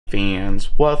fans,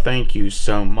 well, thank you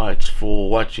so much for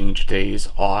watching today's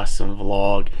awesome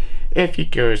vlog. If you're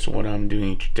curious what I'm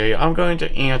doing today, I'm going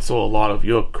to answer a lot of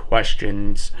your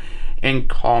questions and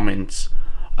comments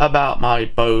about my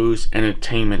Bose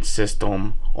entertainment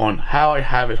system, on how I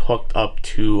have it hooked up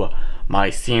to my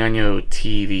Sanyo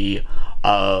TV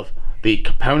of the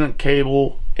component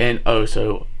cable and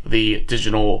also the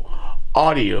digital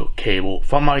audio cable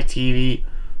from my TV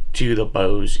to the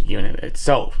Bose unit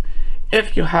itself.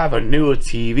 If you have a newer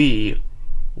TV,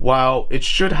 well, it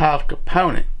should have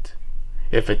component.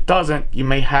 If it doesn't, you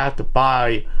may have to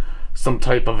buy some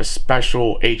type of a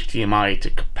special HDMI to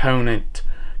component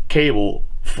cable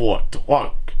for it to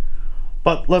work.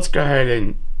 But let's go ahead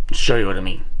and show you what I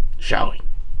mean, shall we?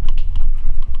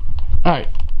 Alright,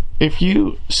 if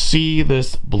you see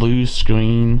this blue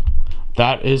screen,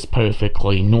 that is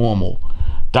perfectly normal.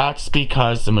 That's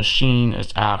because the machine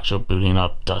is actually booting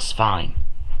up just fine.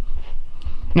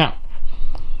 Now,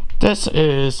 this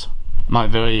is my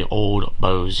very old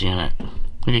Bose unit.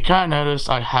 If you kind of notice,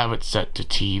 I have it set to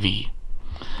TV.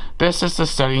 This is the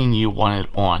setting you want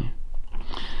it on.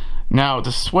 Now,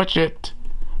 to switch it,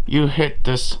 you hit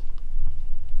this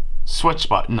switch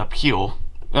button up here.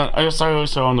 It's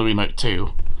also on the remote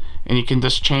too. And you can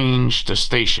just change the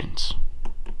stations.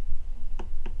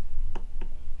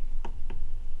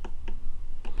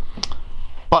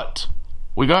 But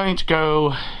we're going to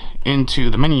go into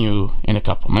the menu in a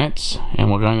couple minutes,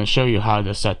 and we're going to show you how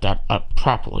to set that up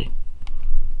properly.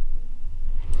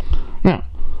 Now,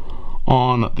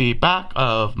 on the back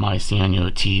of my Sanyo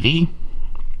TV,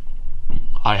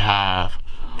 I have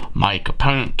my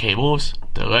component cables,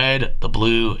 the red, the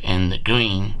blue, and the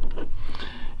green.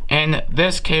 And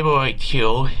this cable right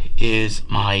here is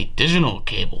my digital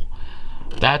cable.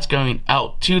 That's going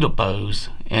out to the Bose,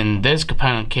 and this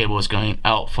component cable is going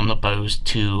out from the Bose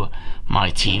to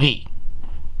my TV.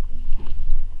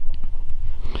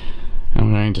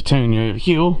 I'm going to turn you over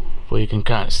here where you can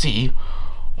kind of see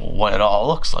what it all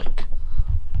looks like.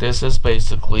 This is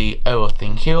basically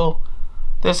everything here.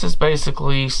 This is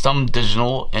basically some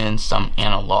digital and some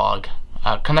analog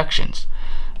connections.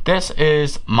 This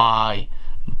is my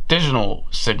digital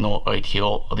signal right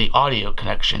here, the audio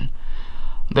connection.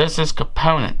 This is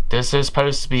component. This is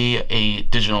supposed to be a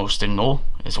digital signal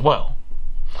as well.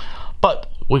 But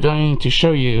we're going to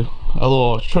show you a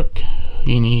little trick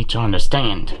you need to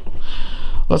understand.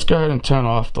 Let's go ahead and turn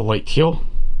off the light here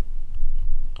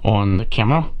on the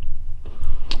camera.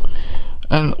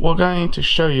 And we're going to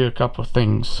show you a couple of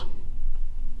things.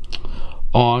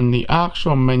 On the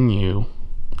actual menu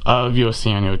of your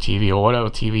Sanyo TV or whatever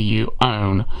TV you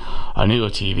own, a newer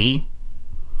TV,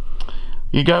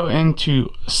 you go into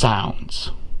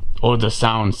sounds, or the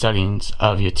sound settings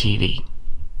of your TV.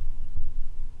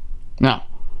 Now,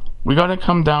 we're going to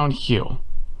come down here.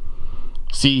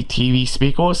 See TV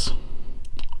speakers?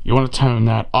 You want to turn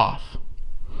that off.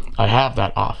 I have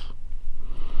that off.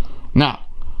 Now,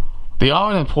 the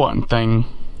other important thing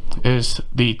is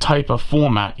the type of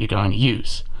format you're going to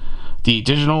use. The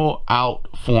digital out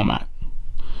format.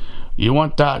 You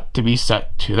want that to be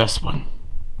set to this one.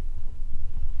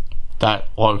 That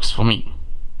works for me.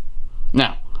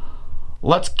 Now,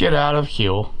 let's get out of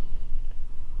here,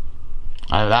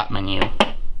 out of that menu.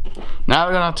 Now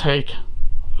we're going to take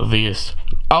this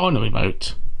other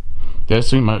remote.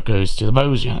 This remote goes to the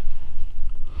Bose unit.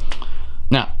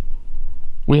 Now,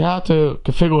 we have to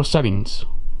configure settings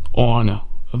on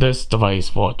this device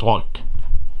for it to work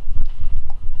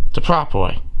the proper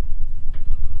way.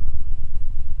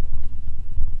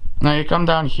 Now you come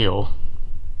down here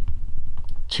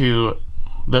to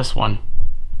this one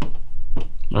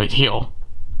right here.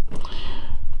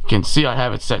 You can see I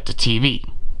have it set to TV.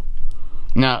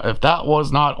 Now if that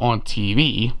was not on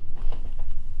TV,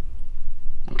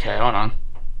 okay, hold on.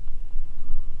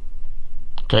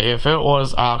 Okay, if it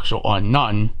was actual on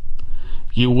none,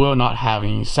 you will not have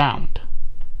any sound.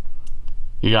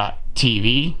 You got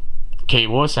TV,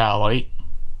 cable or satellite,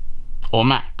 or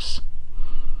max.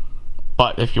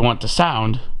 But if you want the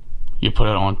sound, you put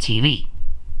it on TV.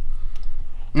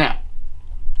 Now,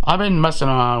 I've been messing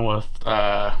around with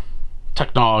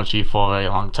technology for a very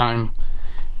long time,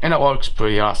 and it works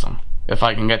pretty awesome. If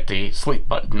I can get the sleep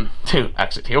button to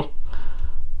exit here.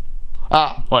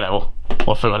 Whatever.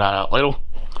 We'll figure that out later.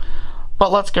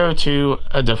 But let's go to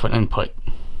a different input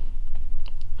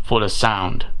for the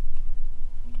sound.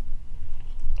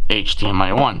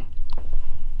 HDMI 1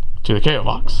 to the cable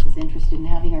box. Is interested in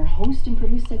having her host and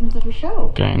produce segments of her show.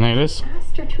 Okay, now this.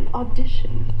 Asked her to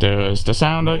audition. There's the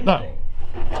sound like that.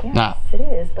 Yes, now, it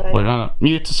is, but we're gonna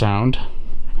mute the sound.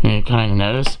 And you kind of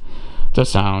notice the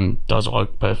sound does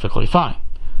work perfectly fine.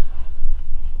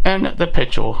 and the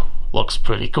picture looks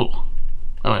pretty cool.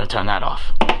 I'm going to turn that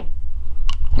off.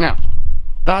 Now,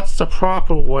 that's the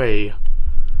proper way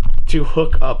to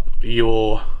hook up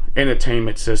your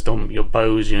entertainment system, your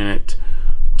Bose unit,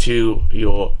 to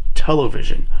your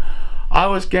television. I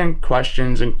was getting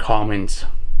questions and comments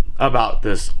about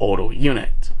this older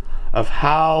unit of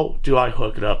how do I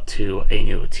hook it up to a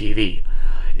newer TV.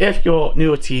 If your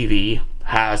newer TV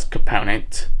has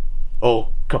component or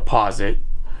composite,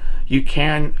 you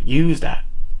can use that.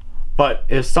 But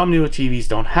if some newer TVs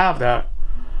don't have that,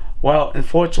 well,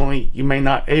 unfortunately, you may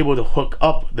not able to hook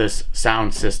up this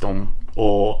sound system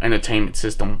or entertainment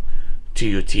system to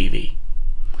your TV.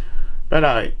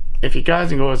 But if you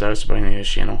guys enjoy what I was supporting this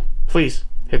channel, please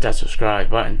hit that subscribe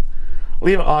button.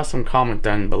 Leave an awesome comment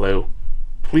down below.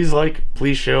 Please like,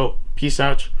 please share. Peace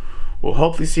out. We'll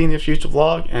hopefully see you in the future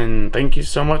vlog, and thank you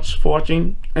so much for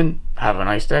watching, and have a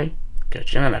nice day.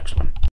 Catch you in the next one.